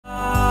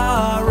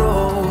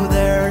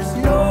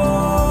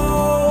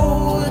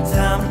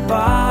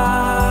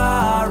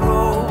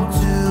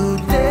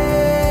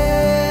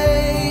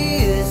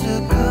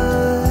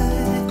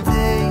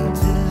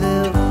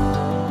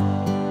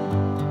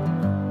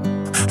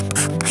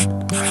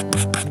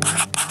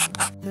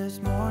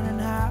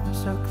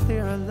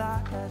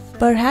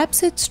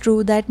Perhaps it's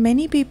true that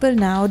many people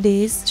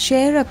nowadays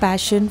share a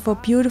passion for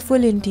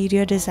beautiful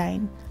interior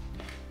design.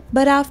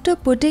 But after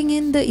putting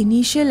in the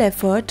initial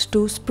effort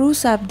to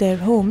spruce up their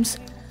homes,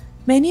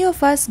 many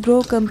of us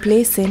grow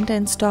complacent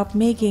and stop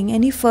making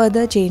any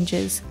further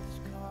changes.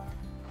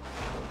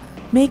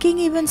 Making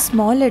even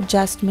small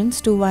adjustments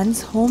to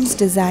one's home's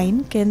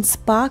design can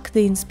spark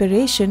the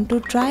inspiration to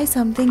try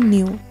something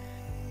new.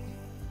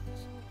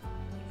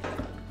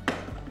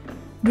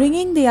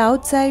 Bringing the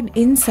outside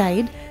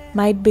inside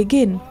might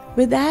begin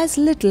with as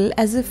little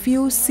as a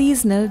few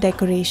seasonal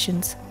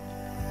decorations.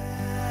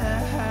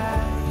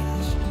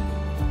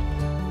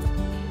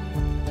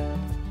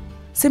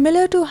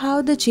 Similar to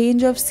how the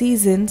change of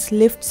seasons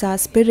lifts our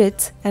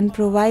spirits and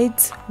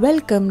provides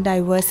welcome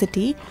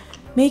diversity,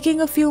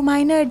 making a few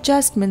minor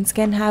adjustments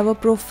can have a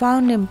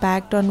profound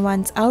impact on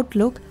one's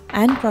outlook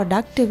and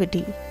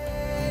productivity.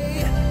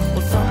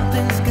 Well,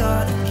 something's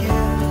gotta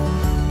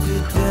give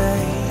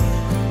today.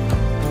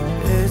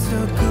 It's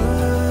a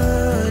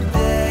good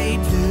day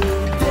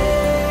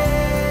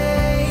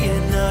today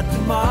and not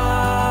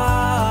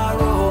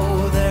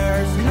tomorrow.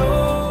 There's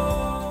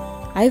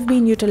no. I've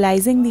been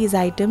utilizing these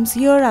items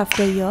year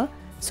after year,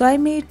 so I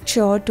made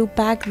sure to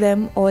pack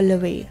them all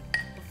away.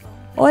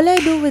 All I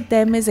do with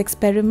them is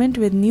experiment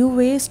with new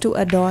ways to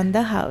adorn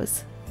the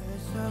house.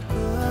 It's a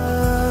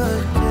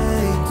good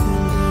day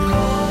today.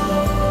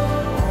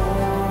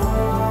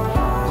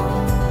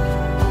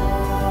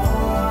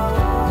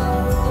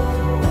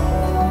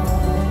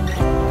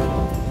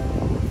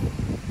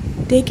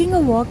 Taking a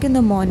walk in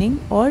the morning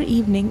or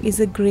evening is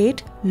a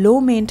great,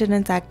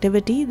 low-maintenance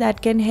activity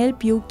that can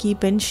help you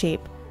keep in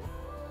shape.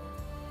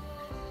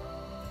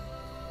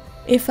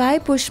 If I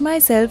push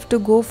myself to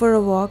go for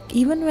a walk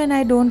even when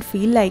I don't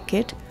feel like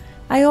it,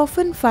 I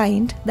often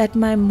find that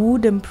my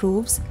mood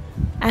improves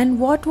and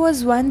what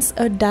was once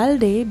a dull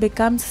day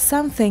becomes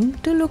something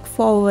to look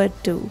forward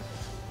to.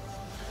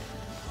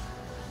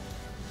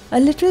 A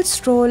little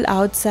stroll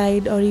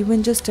outside or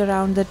even just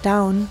around the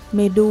town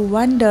may do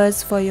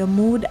wonders for your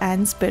mood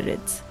and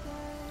spirits.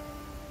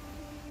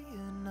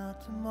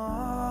 Not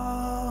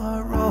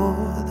tomorrow.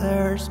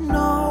 There's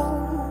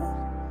no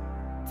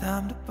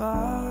time to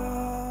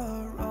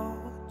borrow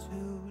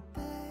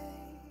today.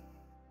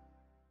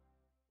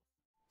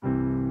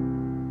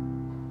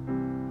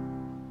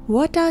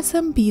 What are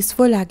some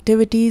peaceful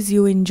activities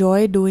you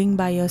enjoy doing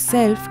by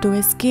yourself to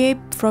escape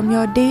from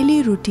your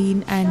daily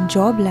routine and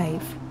job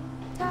life?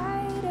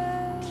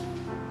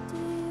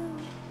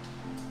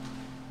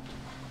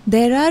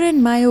 There are,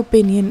 in my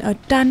opinion, a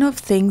ton of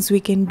things we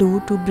can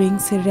do to bring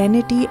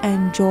serenity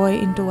and joy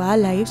into our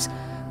lives,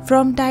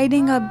 from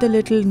tidying up the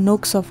little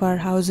nooks of our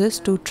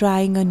houses to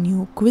trying a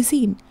new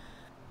cuisine.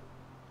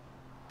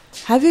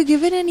 Have you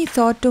given any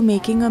thought to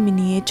making a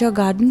miniature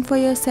garden for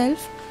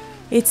yourself?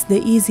 It's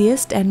the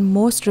easiest and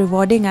most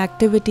rewarding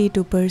activity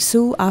to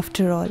pursue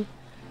after all.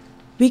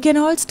 We can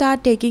all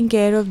start taking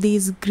care of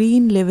these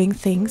green living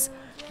things,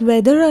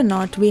 whether or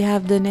not we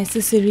have the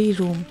necessary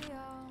room.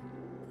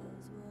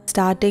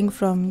 Starting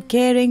from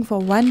caring for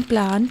one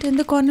plant in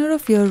the corner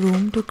of your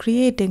room to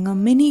creating a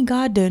mini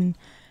garden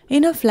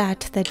in a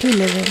flat that you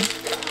live in.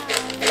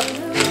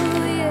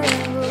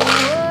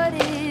 What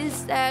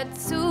is that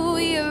to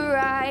you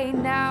right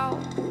now?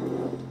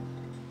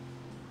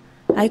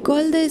 I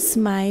call this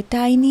my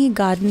tiny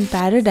garden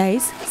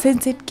paradise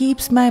since it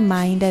keeps my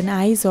mind and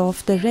eyes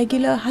off the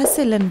regular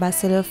hustle and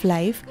bustle of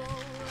life,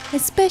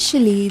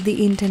 especially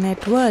the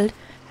internet world.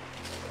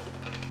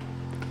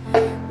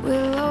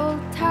 We'll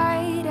hold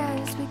tight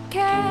as we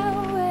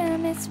can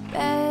when it's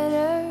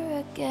better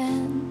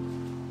again,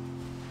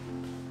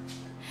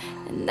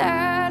 and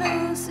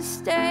that'll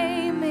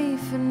sustain me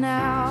for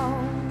now.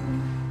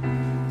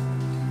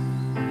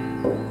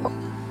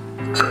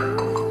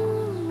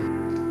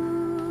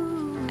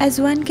 As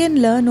one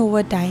can learn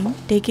over time,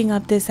 taking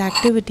up this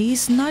activity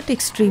is not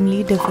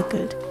extremely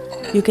difficult.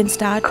 You can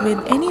start with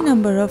any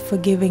number of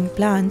forgiving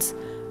plants,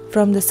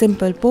 from the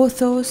simple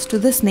pothos to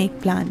the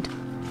snake plant.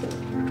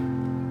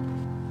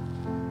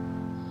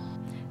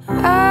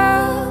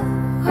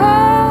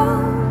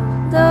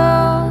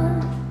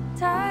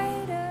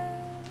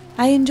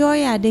 I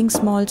enjoy adding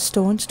small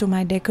stones to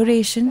my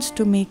decorations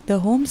to make the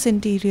home's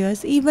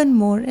interiors even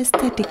more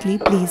aesthetically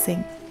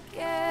pleasing.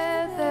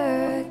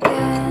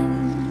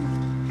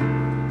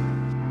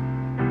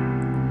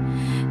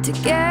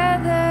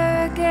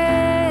 Together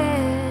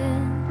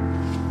again,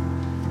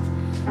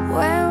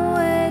 when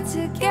we're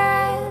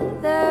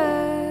together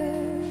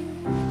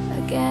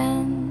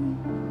again.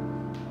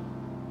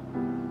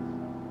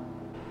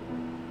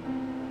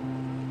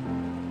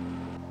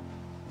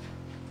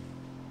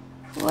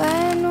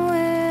 When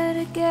we're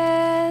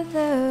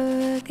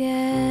together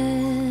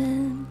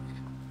again.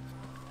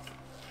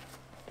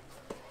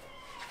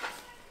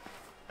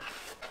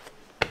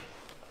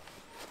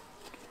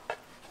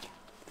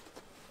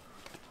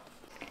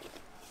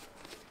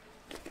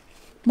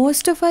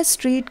 Most of us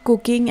treat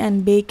cooking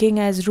and baking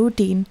as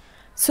routine,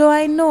 So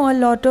I know a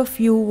lot of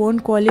you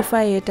won't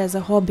qualify it as a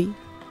hobby.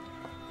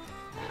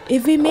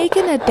 If we make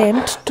an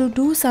attempt to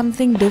do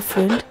something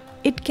different,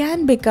 it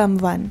can become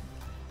one.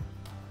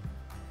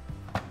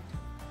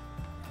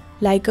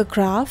 Like a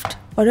craft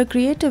or a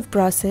creative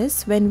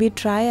process, when we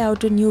try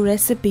out a new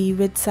recipe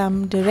with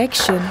some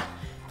direction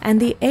and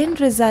the end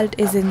result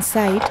is in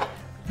sight,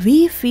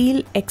 we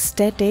feel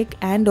ecstatic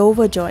and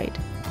overjoyed.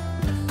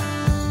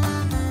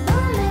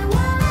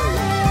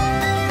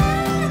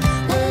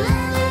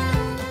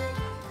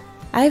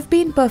 I've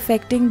been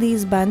perfecting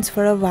these buns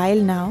for a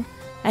while now,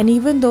 and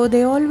even though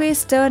they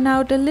always turn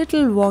out a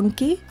little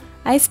wonky,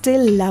 I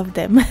still love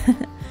them.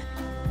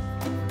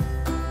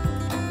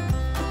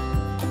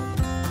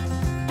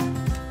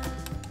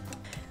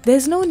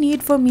 There's no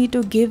need for me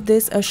to give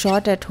this a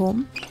shot at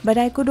home, but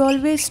I could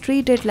always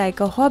treat it like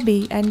a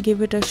hobby and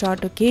give it a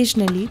shot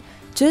occasionally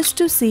just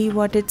to see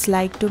what it's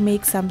like to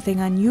make something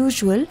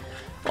unusual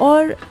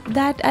or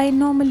that I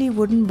normally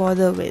wouldn't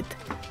bother with.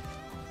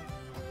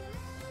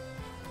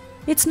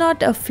 It's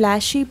not a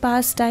flashy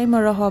pastime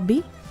or a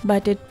hobby,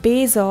 but it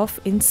pays off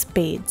in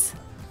spades.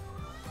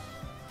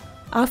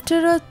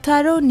 After a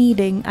thorough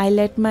kneading, I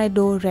let my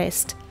dough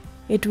rest.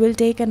 It will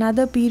take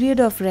another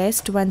period of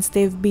rest once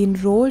they've been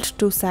rolled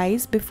to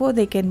size before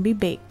they can be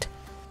baked.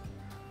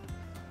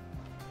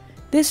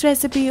 This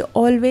recipe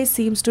always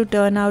seems to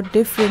turn out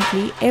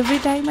differently every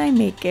time I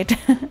make it.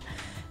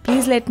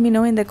 Please let me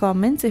know in the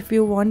comments if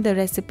you want the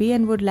recipe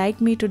and would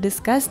like me to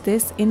discuss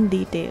this in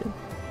detail.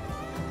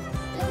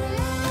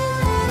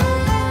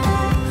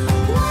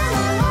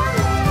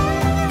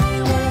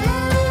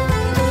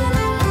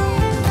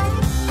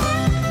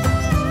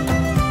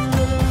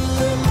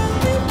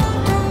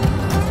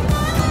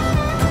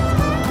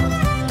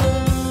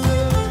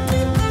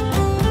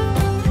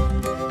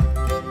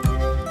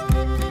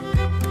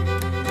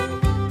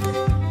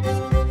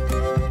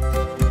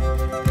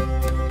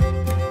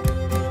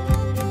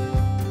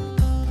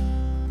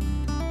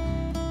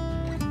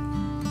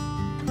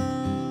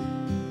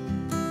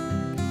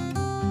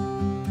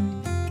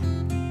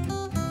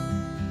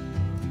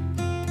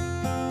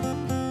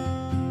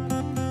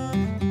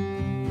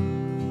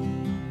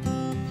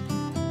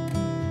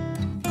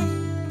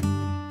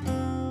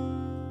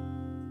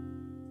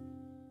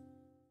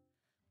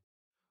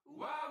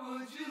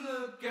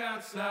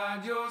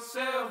 Outside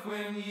yourself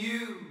when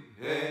you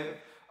have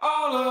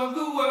all of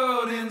the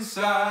world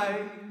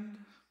inside.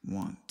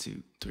 1,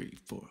 2, 3,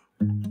 4.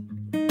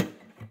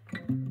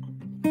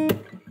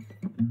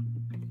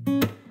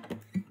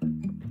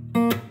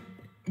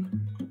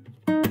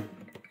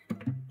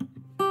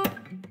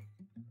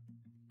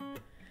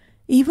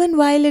 Even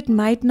while it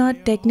might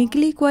not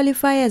technically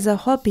qualify as a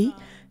hobby,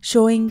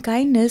 showing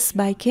kindness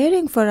by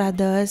caring for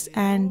others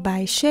and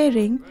by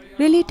sharing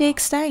really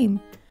takes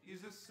time.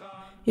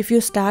 If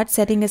you start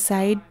setting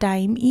aside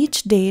time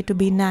each day to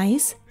be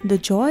nice, the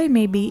joy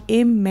may be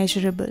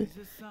immeasurable.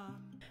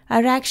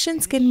 Our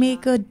actions can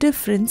make a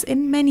difference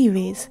in many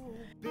ways.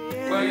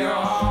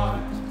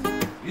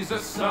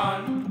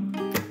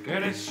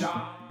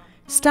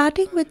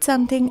 Starting with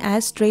something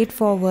as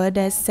straightforward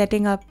as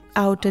setting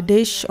out a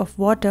dish of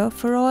water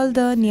for all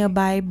the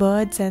nearby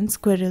birds and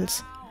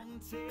squirrels.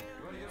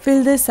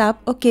 Fill this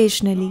up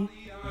occasionally.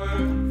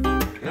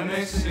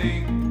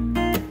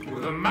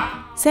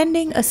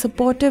 Sending a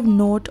supportive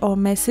note or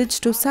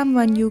message to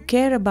someone you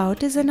care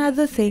about is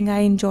another thing I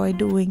enjoy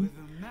doing.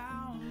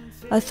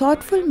 A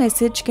thoughtful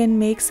message can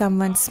make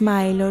someone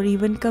smile or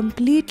even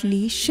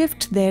completely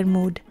shift their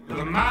mood.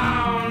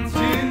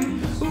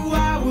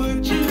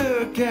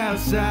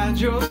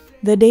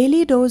 The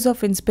daily dose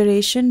of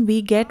inspiration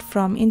we get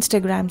from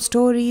Instagram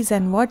stories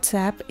and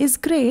WhatsApp is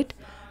great,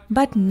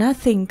 but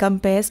nothing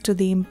compares to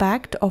the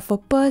impact of a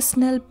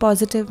personal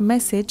positive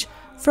message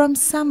from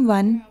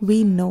someone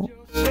we know.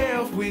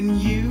 When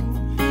you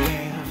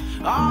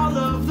have all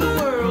of the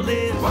world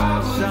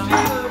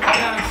inside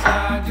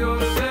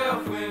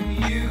yourself when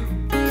you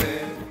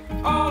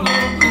have all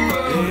of the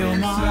world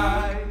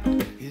inside.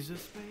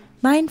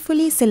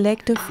 Mindfully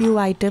select a few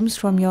items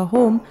from your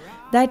home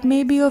that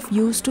may be of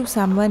use to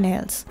someone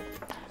else.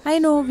 I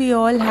know we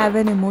all have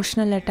an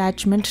emotional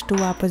attachment to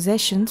our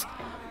possessions,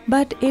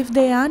 but if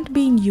they aren't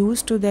being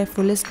used to their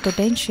fullest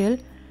potential,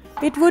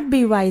 it would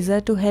be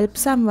wiser to help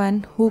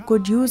someone who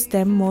could use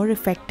them more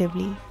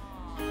effectively.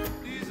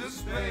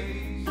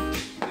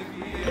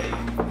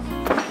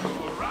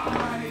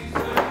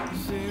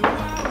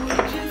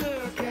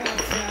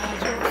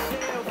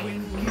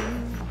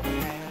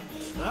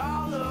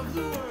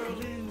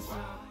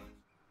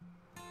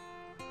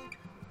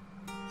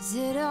 Is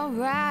it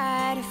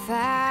alright if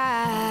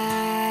I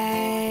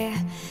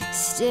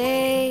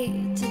stay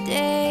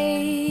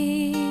today?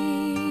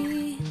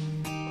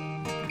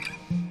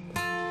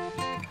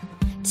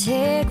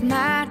 Take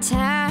my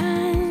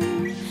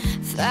time,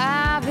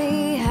 far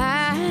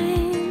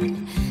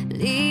behind,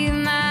 leave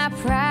my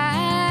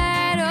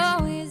pride.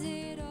 Oh, is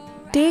it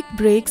alright? Take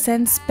breaks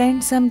and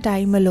spend some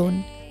time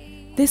alone.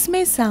 This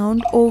may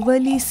sound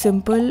overly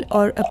simple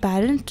or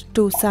apparent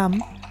to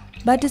some,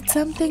 but it's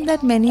something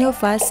that many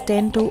of us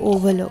tend to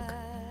overlook.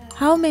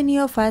 how many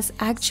of us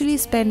actually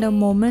spend a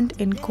moment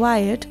in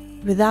quiet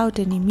without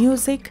any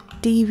music,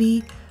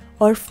 TV,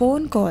 or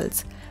phone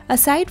calls,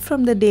 aside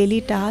from the daily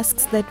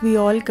tasks that we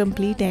all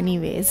complete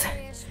anyways?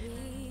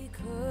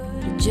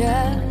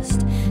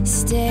 Just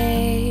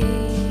stay.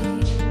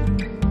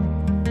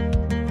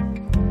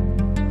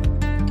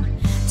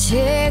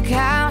 Take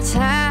our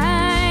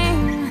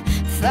time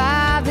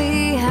far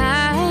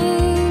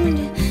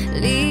behind.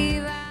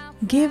 Leave our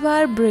Give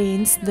our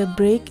brains the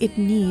break it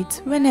needs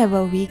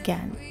whenever we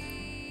can.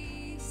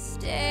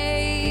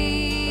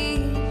 stay.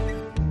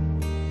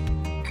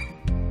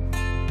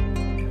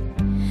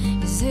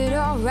 Is it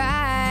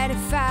alright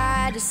if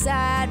I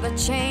decide but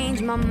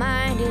change my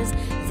mind? Is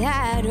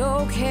that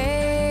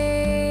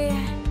okay?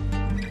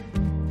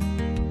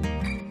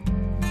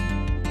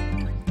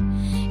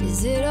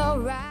 Is it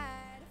alright?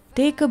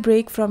 Take a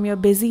break from your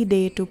busy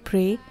day to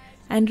pray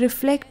and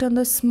reflect on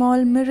the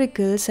small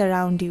miracles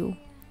around you.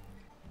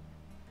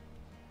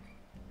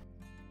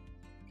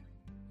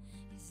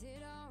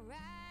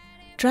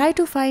 Try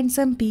to find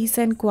some peace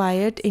and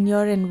quiet in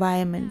your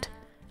environment,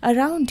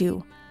 around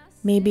you.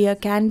 Maybe a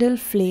candle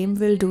flame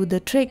will do the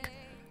trick,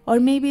 or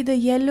maybe the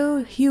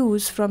yellow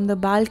hues from the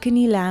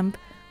balcony lamp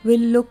will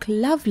look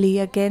lovely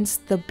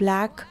against the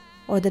black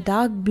or the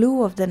dark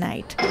blue of the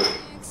night.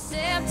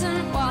 Accept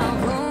and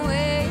walk away.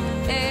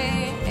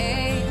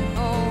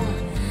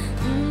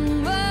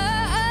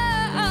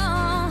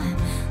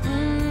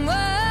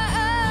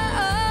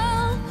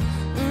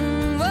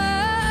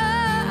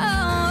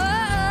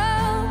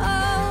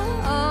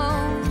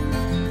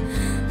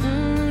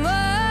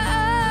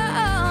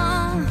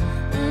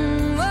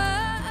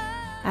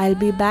 I'll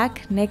be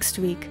back next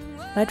week,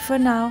 but for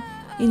now,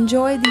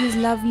 enjoy these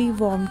lovely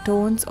warm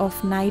tones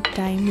of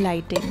nighttime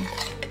lighting.